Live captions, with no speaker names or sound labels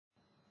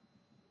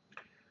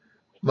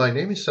My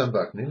name is Sam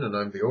Vaknin, and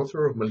I'm the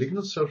author of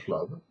Malignant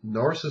Self-Love,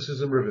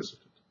 Narcissism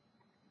Revisited.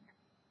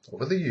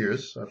 Over the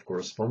years, I've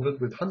corresponded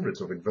with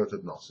hundreds of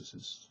inverted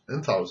narcissists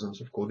and thousands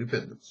of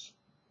codependents.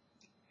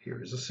 Here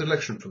is a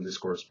selection from this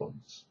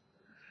correspondence.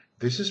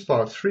 This is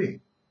part 3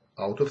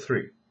 out of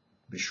 3.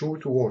 Be sure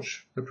to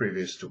watch the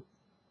previous 2.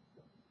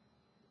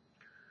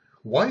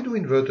 Why do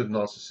inverted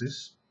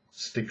narcissists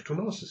stick to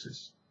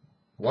narcissists?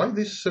 Why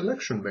this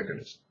selection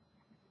mechanism?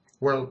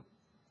 Well,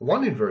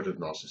 one inverted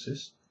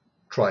narcissist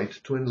tried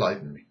to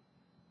enlighten me.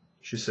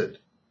 She said,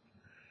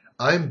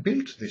 "I am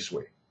built this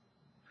way."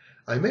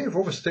 I may have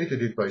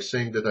overstated it by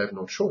saying that I have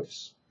no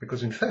choice,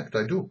 because in fact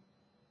I do.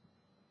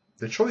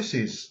 The choice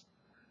is,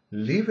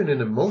 live in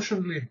an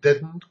emotionally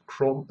deadened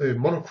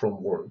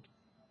monochrome world,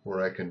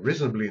 where I can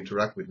reasonably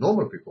interact with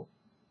normal people,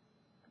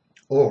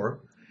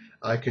 or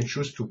I can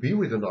choose to be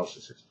with a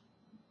narcissist,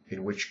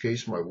 in which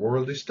case my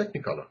world is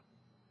technicolor,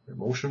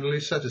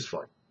 emotionally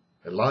satisfying,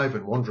 alive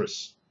and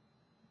wondrous.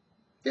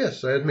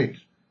 Yes, I admit,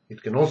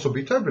 it can also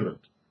be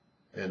turbulent,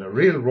 and a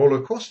real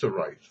roller coaster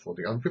ride for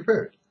the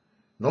unprepared,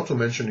 not to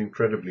mention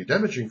incredibly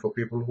damaging for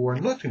people who are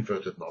not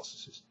inverted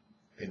narcissists,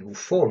 and who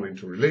fall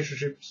into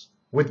relationships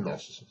with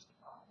narcissists.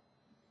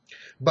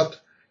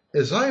 But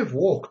as I have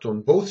walked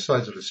on both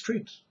sides of the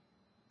street,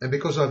 and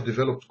because I've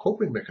developed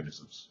coping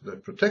mechanisms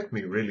that protect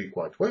me really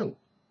quite well,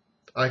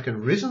 I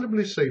can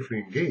reasonably safely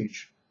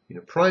engage in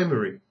a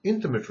primary,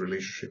 intimate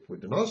relationship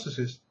with the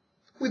narcissist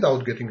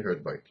without getting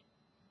hurt by it.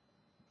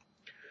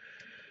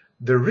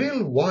 The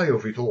real why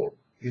of it all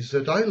is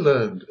that I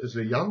learned as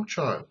a young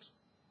child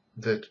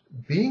that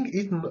being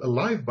eaten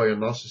alive by a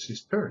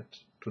narcissist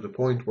parent, to the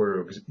point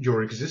where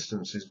your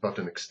existence is but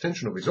an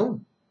extension of his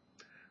own,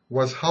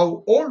 was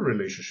how all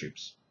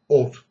relationships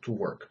ought to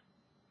work.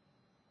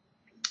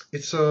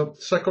 It's a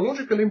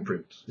psychological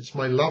imprint. It's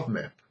my love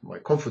map, my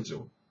comfort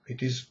zone.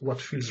 It is what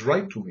feels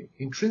right to me,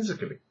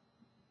 intrinsically.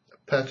 A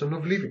pattern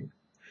of living.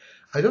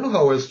 I don't know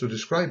how else to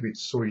describe it,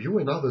 so you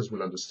and others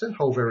will understand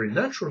how very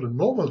natural and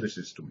normal this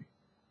is to me.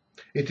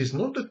 It is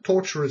not the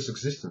torturous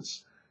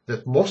existence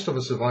that most of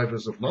the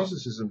survivors of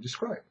narcissism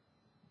describe.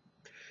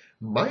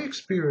 My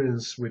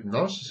experience with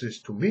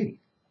narcissists, to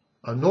me,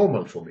 are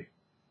normal for me.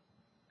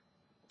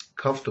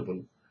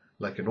 Comfortable,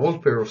 like an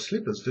old pair of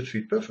slippers that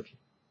fit perfectly.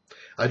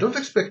 I don't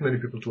expect many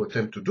people to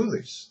attempt to do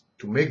this,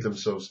 to make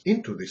themselves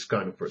into this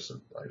kind of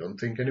person. I don't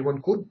think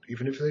anyone could,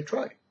 even if they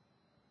try.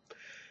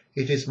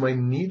 It is my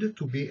need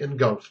to be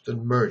engulfed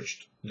and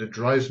merged that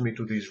drives me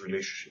to these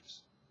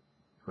relationships.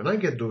 When I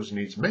get those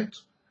needs met,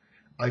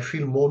 I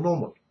feel more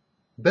normal,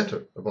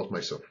 better about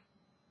myself.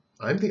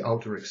 I'm the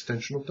outer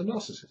extension of the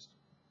narcissist.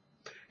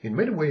 In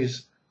many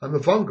ways, I'm a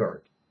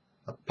vanguard,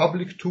 a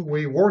public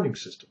two-way warning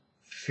system,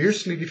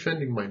 fiercely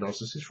defending my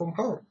narcissist from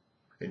harm,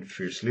 and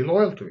fiercely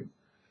loyal to him,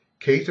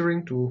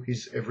 catering to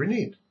his every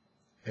need,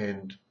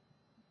 and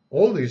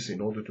all this in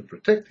order to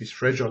protect his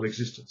fragile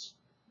existence.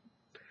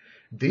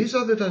 These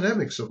are the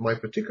dynamics of my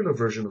particular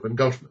version of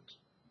engulfment.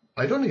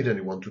 I don't need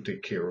anyone to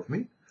take care of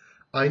me.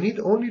 I need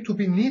only to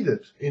be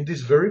needed in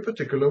this very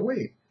particular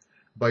way,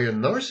 by a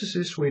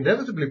narcissist who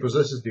inevitably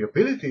possesses the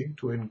ability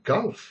to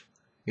engulf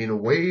in a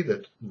way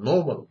that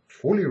normal,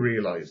 fully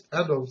realized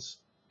adults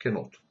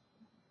cannot.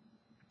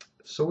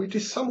 So it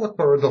is somewhat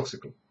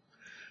paradoxical.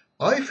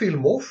 I feel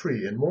more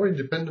free and more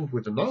independent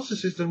with a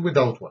narcissist than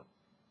without one.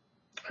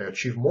 I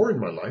achieve more in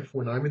my life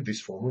when I'm in this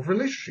form of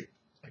relationship.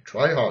 I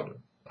try harder.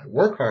 I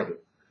work harder.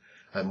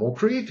 I'm more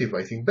creative.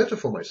 I think better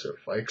for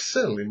myself. I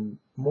excel in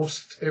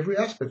most every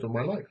aspect of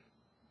my life.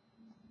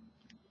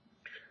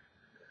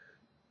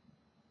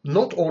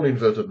 Not all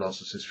inverted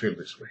narcissists feel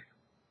this way.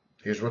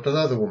 Here's what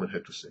another woman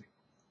had to say.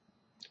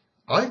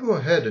 I go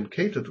ahead and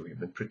cater to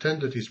him and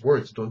pretend that his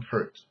words don't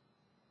hurt.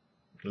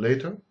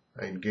 Later,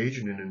 I engage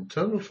in an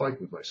internal fight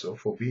with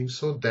myself for being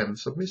so damn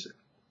submissive.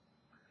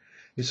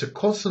 It's a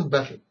constant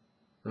battle,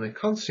 and I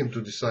can't seem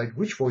to decide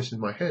which voice in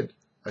my head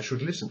I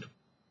should listen to.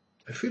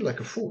 I feel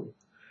like a fool,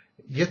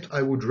 yet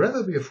I would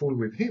rather be a fool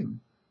with him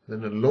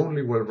than a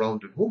lonely,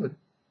 well-rounded woman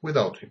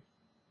without him.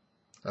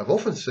 I've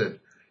often said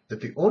that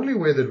the only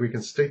way that we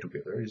can stay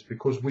together is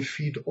because we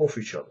feed off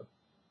each other.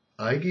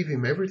 I give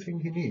him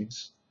everything he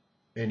needs,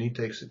 and he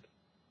takes it.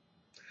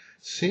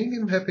 Seeing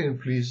him happy and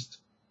pleased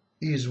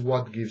is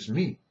what gives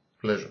me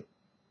pleasure.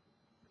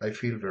 I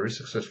feel very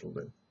successful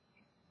then.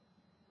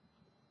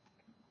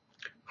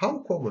 How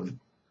common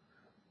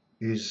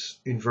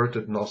is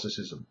inverted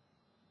narcissism?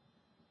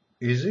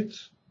 Is it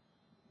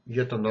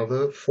yet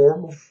another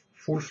form of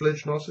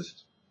full-fledged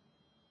narcissist?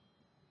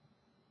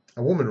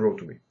 A woman wrote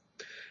to me,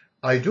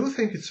 "I do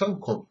think it's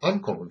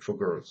uncommon for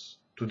girls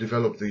to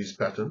develop these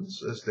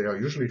patterns, as they are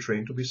usually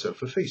trained to be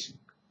self-effacing.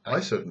 I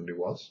certainly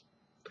was.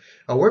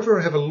 However,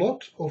 I have a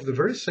lot of the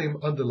very same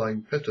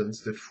underlying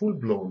patterns that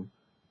full-blown,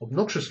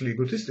 obnoxiously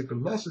egotistical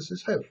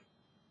narcissists have.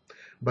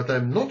 But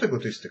I'm not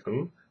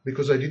egotistical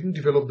because I didn't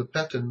develop the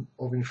pattern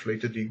of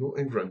inflated ego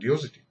and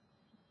grandiosity.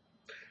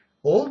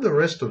 All the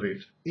rest of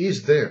it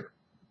is there.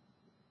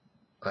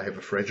 I have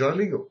a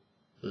fragile ego,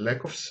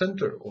 lack of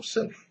center or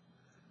self.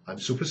 I'm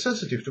super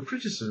sensitive to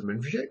criticism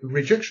and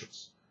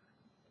rejections.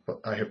 But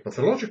I have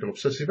pathological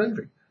obsessive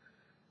envy.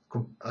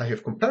 I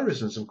have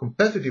comparisons and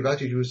competitive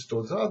attitudes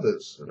towards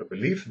others, and a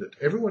belief that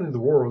everyone in the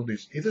world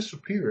is either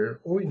superior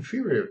or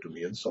inferior to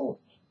me, and so on.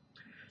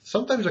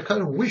 Sometimes I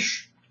kind of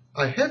wish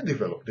I had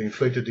developed the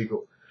inflated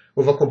ego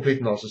of a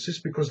complete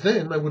narcissist, because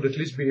then I would at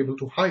least be able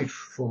to hide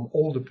from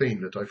all the pain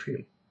that I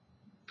feel.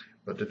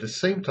 But at the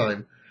same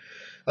time,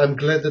 I'm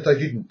glad that I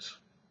didn't,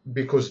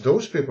 because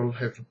those people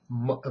have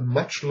a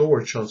much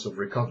lower chance of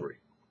recovery.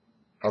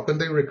 How can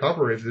they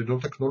recover if they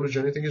don't acknowledge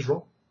anything is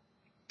wrong?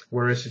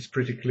 Whereas it's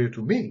pretty clear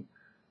to me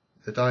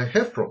that I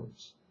have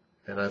problems,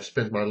 and I've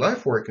spent my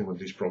life working on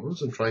these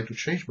problems and trying to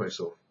change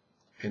myself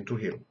and to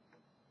heal.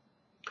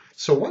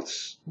 So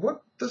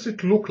what does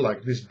it look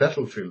like, this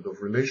battlefield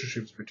of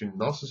relationships between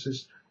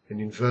narcissists and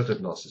inverted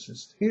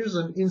narcissists? Here's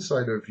an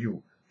insider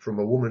view from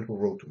a woman who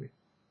wrote to me.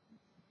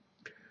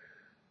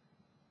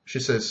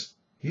 She says,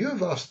 "You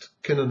have asked,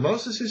 can a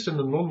narcissist and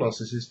a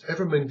non-narcissist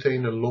ever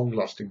maintain a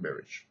long-lasting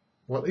marriage?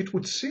 Well, it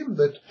would seem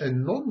that a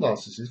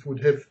non-narcissist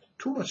would have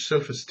too much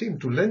self-esteem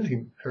to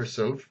lend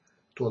herself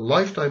to a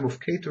lifetime of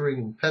catering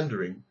and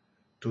pandering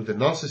to the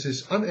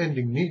narcissist's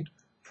unending need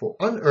for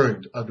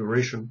unearned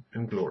adoration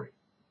and glory.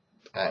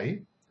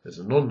 I, as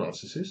a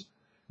non-narcissist,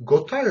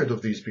 got tired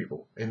of these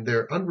people and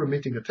their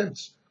unremitting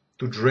attempts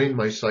to drain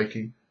my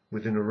psyche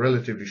within a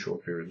relatively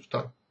short period of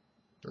time.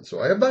 And so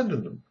I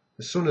abandoned them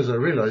as soon as I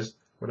realized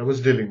what I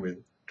was dealing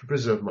with to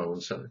preserve my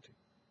own sanity."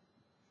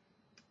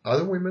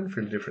 Other women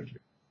feel differently.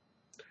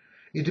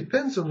 "It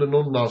depends on the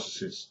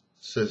non-narcissist,"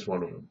 says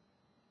one of them.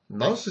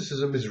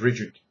 "Narcissism is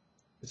rigid.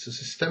 It's a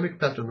systemic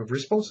pattern of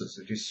responses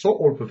that is so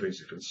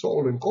all-pervasive and so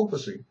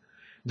all-encompassing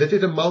that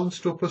it amounts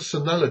to a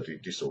personality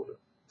disorder.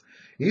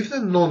 If the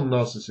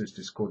non-narcissist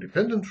is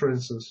codependent, for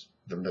instance,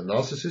 then the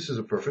narcissist is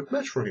a perfect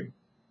match for him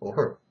or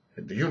her,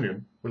 and the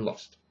union will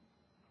last."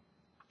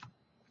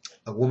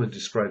 A woman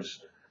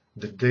describes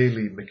the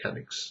daily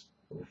mechanics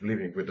of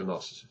living with a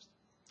narcissist.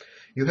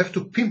 "You have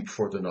to pimp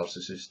for the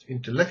narcissist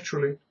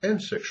intellectually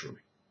and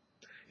sexually.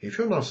 If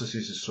your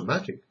narcissist is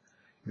somatic,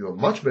 you are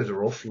much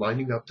better off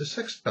lining up the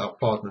sex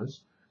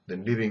partners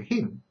than leaving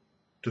him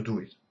to do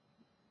it.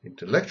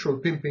 Intellectual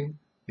pimping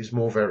is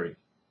more varied.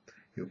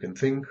 You can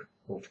think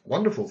of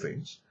wonderful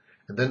things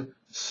and then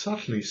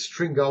subtly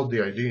string out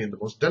the idea in the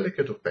most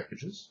delicate of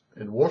packages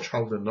and watch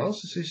how the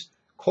narcissists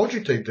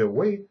cogitate their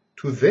way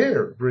to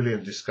their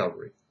brilliant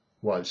discovery,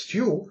 whilst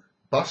you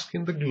bask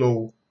in the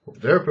glow of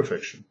their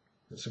perfection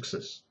and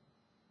success.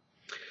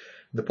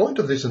 The point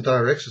of this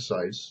entire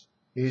exercise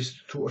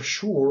is to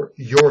assure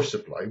your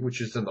supply,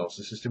 which is the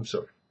narcissist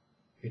himself.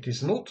 It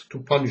is not to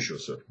punish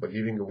yourself by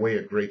giving away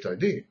a great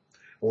idea,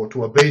 or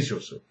to abase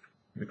yourself,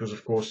 because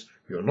of course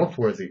you are not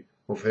worthy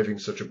of having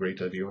such a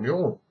great idea on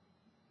your own.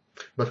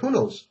 But who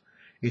knows,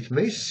 it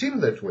may seem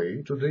that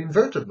way to the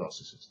inverted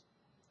narcissist.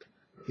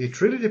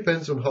 It really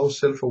depends on how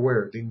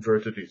self-aware the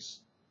inverted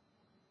is."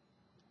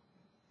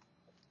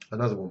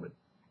 Another woman.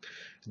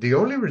 "The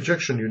only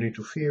rejection you need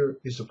to fear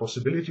is the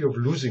possibility of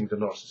losing the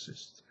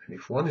narcissist, and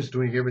if one is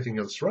doing everything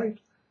else right,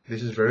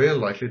 this is very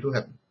unlikely to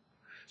happen.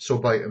 So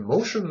by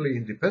emotionally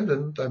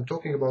independent, I'm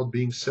talking about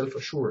being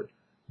self-assured,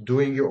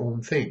 doing your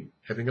own thing,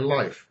 having a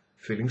life,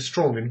 feeling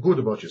strong and good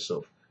about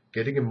yourself,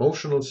 getting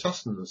emotional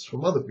sustenance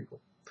from other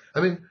people.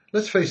 I mean,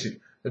 let's face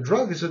it, a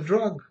drug is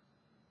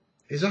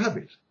a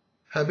habit.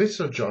 Habits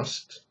are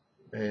just,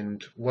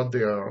 and what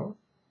they are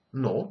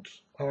not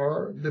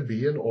are the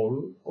be and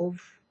all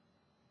of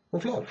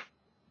love.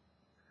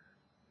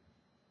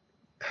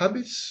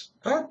 Habits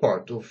are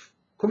part of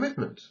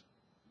commitment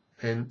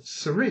and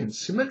serene,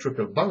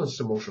 symmetrical, balanced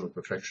emotional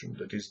perfection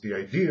that is the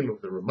ideal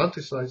of the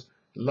romanticized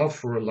love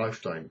for a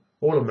lifetime,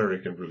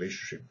 all-American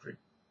relationship dream.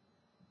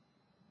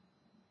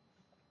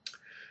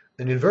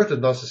 An inverted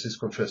narcissist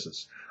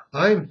confesses,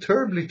 "I am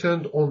terribly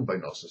turned on by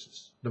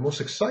narcissists. The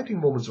most exciting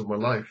moments of my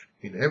life,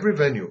 in every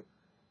venue,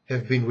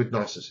 have been with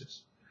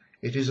narcissists.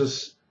 It is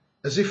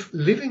as if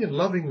living and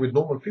loving with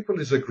normal people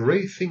is a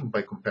grey thing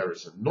by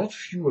comparison, not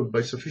fueled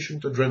by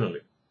sufficient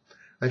adrenaline.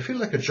 I feel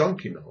like a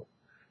junkie now,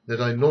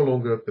 that I no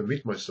longer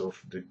permit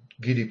myself the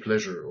giddy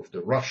pleasure of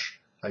the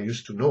rush I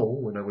used to know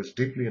when I was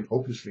deeply and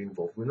hopelessly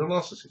involved with a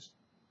narcissist.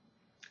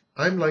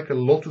 I'm like a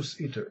lotus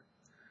eater.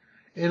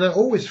 And I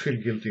always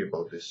feel guilty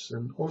about this,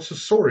 and also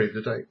sorry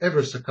that I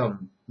ever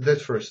succumbed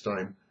that first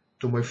time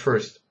to my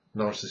first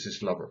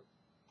narcissist lover."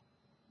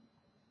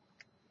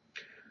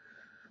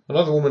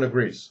 Another woman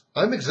agrees,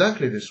 "I'm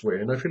exactly this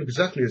way, and I feel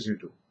exactly as you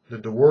do,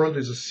 that the world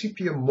is a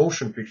sepia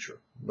motion picture,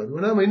 but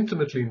when I'm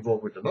intimately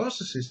involved with a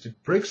narcissist,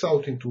 it breaks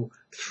out into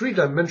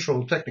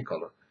three-dimensional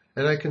technicolor,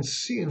 and I can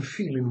see and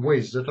feel in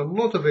ways that are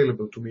not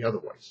available to me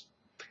otherwise.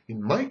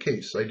 In my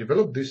case, I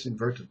developed this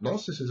inverted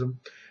narcissism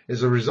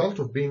as a result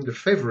of being the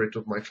favorite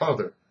of my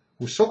father,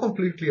 who so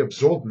completely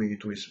absorbed me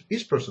into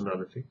his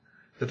personality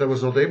that I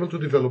was not able to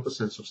develop a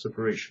sense of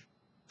separation.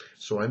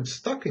 So I'm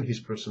stuck in his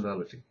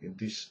personality, in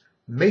this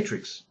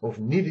matrix of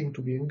needing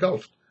to be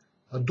engulfed,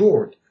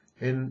 adored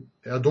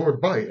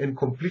by, and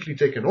completely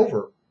taken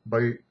over by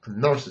a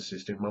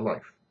narcissist in my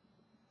life.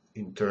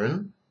 In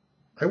turn,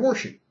 I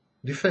worship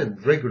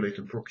defend, regulate,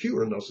 and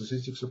procure a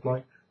narcissistic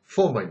supply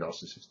for my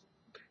narcissist.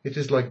 It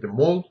is like the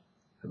mold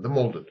and the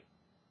molded.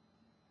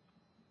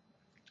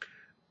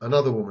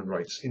 Another woman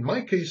writes, in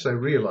my case, I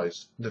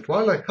realized that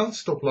while I can't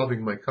stop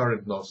loving my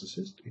current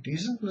narcissist, it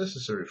isn't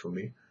necessary for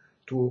me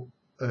to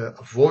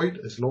avoid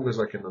as long as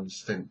I can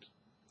understand.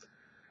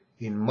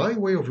 In my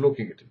way of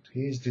looking at it,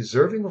 he is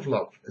deserving of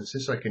love, and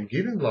since I can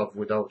give him love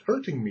without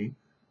hurting me,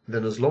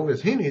 then as long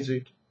as he needs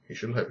it, he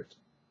shall have it.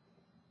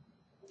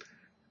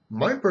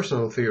 My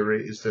personal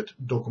theory is that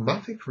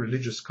dogmatic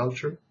religious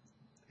culture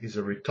is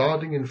a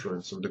retarding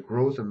influence on the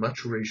growth and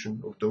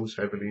maturation of those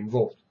heavily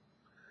involved.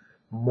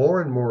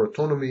 More and more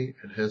autonomy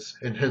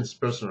and hence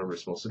personal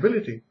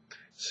responsibility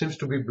seems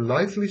to be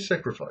blithely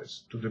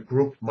sacrificed to the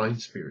group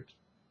mind spirit.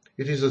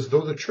 It is as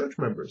though the church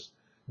members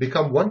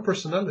become one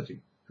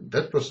personality, and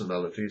that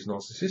personality is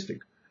narcissistic,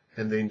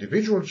 and the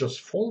individual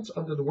just falls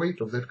under the weight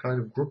of that kind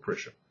of group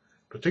pressure,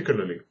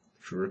 particularly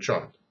if you're a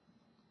child.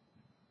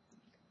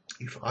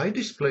 If I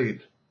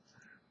displayed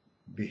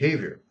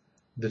behavior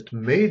that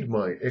made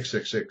my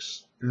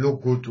XXX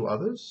look good to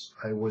others,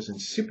 I was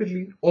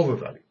insipidly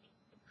overvalued.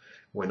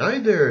 When I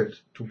dared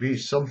to be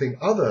something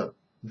other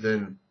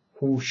than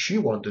who she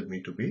wanted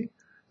me to be,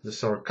 the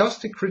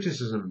sarcastic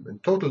criticism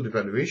and total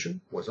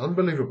devaluation was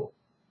unbelievable.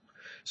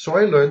 So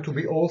I learned to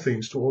be all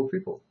things to all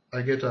people.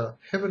 I get a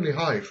heavenly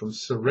high from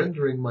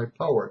surrendering my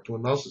power to a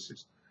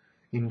narcissist,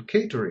 in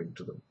catering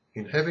to them,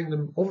 in having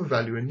them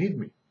overvalue and need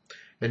me.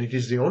 And it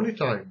is the only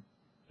time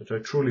that I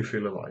truly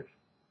feel alive.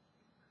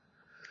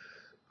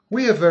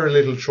 We have very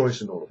little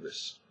choice in all of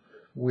this.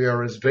 We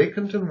are as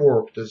vacant and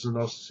warped as the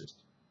narcissist.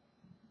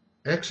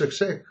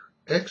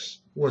 X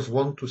was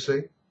wont to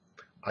say,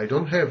 I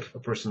don't have a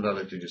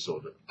personality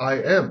disorder.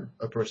 I am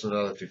a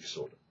personality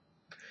disorder.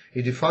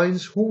 It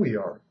defines who we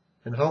are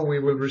and how we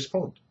will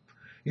respond.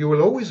 You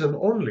will always and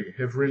only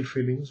have real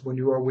feelings when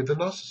you are with a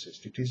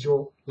narcissist. It is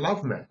your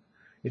love map.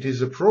 It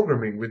is a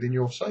programming within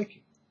your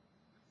psyche.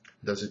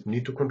 Does it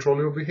need to control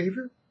your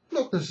behavior?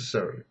 Not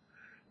necessarily.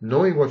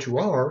 Knowing what you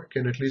are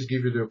can at least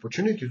give you the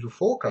opportunity to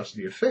forecast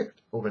the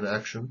effect of an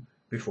action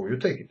before you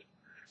take it.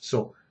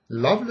 So,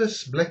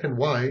 loveless black and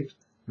white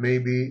may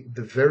be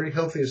the very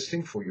healthiest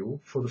thing for you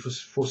for the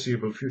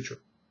foreseeable future.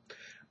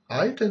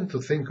 I tend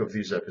to think of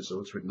these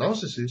episodes with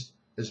narcissists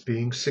as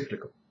being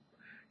cyclical.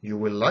 You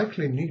will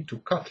likely need to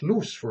cut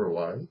loose for a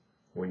while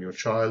when your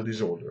child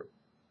is older,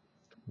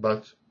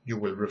 but you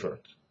will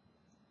revert.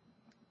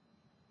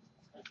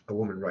 A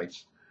woman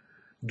writes,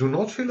 do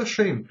not feel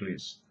ashamed,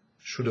 please.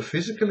 Should a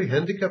physically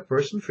handicapped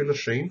person feel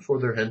ashamed for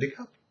their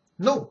handicap?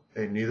 No,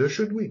 and neither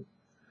should we.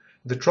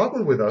 The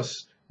trouble with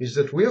us is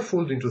that we are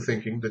fooled into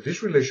thinking that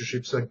these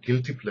relationships are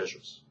guilty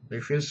pleasures. They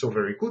feel so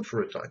very good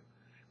for a time,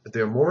 but they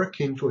are more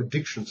akin to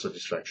addiction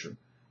satisfaction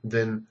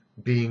than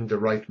being the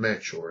right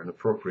match or an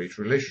appropriate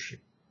relationship.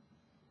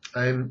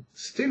 I am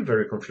still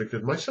very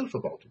conflicted myself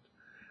about it.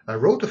 I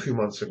wrote a few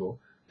months ago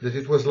that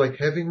it was like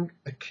having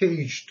a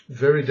caged,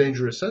 very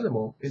dangerous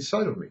animal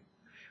inside of me.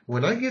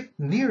 When I get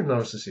near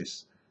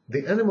narcissists,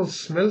 the animal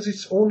smells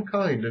its own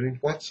kind and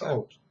it wants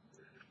out.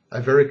 I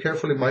very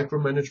carefully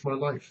micromanage my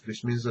life.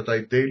 This means that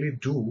I daily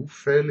do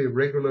fairly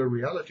regular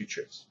reality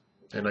checks,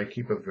 and I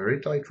keep a very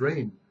tight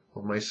rein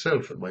on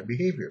myself and my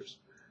behaviors.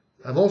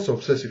 I'm also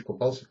obsessive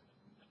compulsive.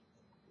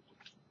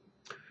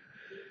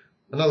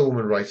 Another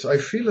woman writes, I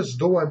feel as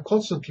though I'm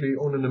constantly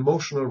on an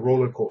emotional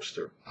roller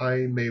coaster.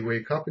 I may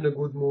wake up in a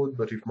good mood,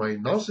 but if my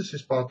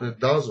narcissist partner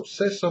does or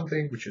says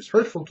something which is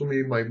hurtful to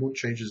me, my mood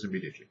changes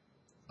immediately.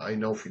 I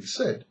now feel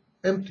sad,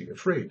 empty,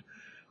 afraid.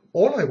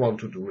 All I want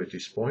to do at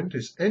this point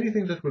is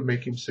anything that will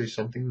make him say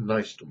something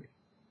nice to me.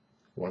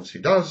 Once he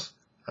does,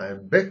 I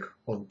am back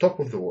on top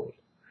of the world.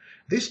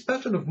 This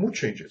pattern of mood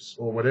changes,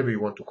 or whatever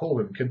you want to call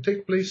them, can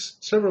take place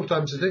several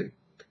times a day,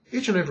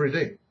 each and every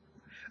day.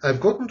 I've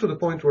gotten to the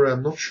point where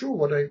I'm not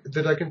sure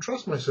that I can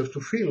trust myself to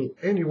feel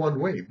any one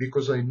way,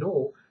 because I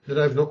know that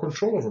I have no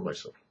control over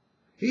myself.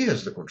 He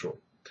has the control.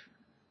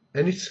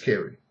 And it's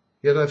scary.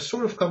 Yet I've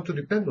sort of come to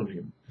depend on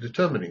him,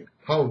 determining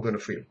how I'm going to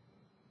feel.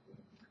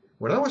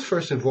 When I was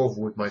first involved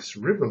with my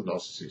cerebral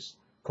narcissist,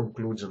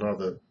 concludes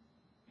another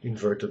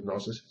inverted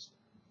narcissist,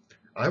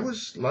 I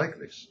was like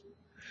this.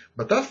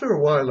 But after a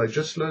while, I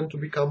just learned to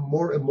become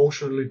more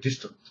emotionally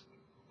distant.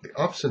 The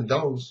ups and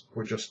downs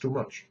were just too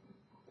much.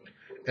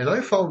 And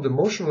I found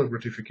emotional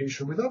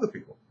gratification with other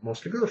people,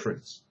 mostly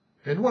girlfriends,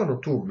 and one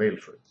or two male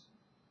friends.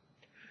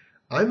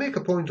 I make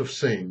a point of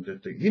saying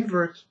that the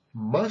invert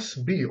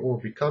must be or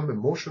become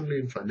emotionally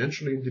and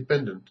financially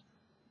independent.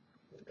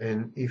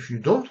 And if you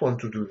don't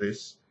want to do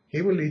this,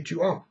 he will eat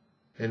you up.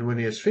 And when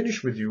he has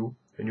finished with you,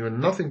 and you are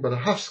nothing but a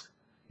husk,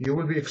 you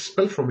will be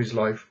expelled from his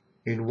life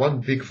in one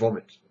big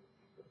vomit.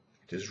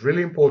 It is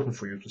really important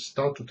for you to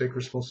start to take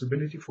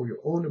responsibility for your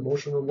own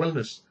emotional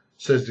wellness,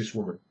 says this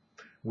woman,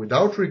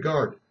 without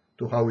regard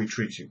to how he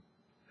treats you.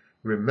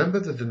 Remember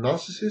that the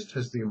narcissist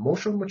has the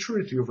emotional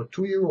maturity of a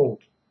 2-year-old.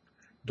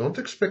 Don't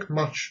expect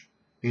much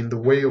in the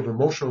way of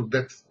emotional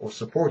depth or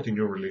support in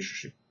your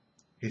relationship.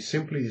 He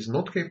simply is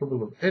not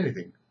capable of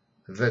anything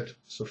that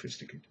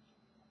sophisticated.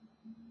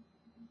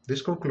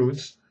 This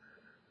concludes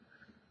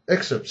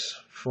excerpts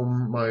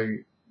from my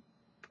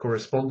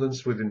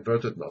correspondence with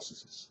inverted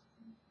narcissists.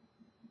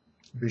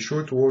 Be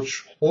sure to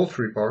watch all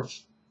 3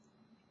 parts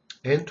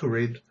and to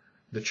read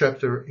the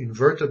chapter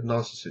Inverted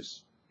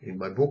Narcissists in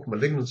my book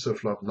Malignant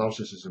Self-Love,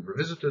 Narcissism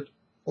Revisited,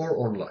 or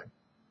online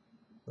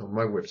on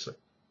my website.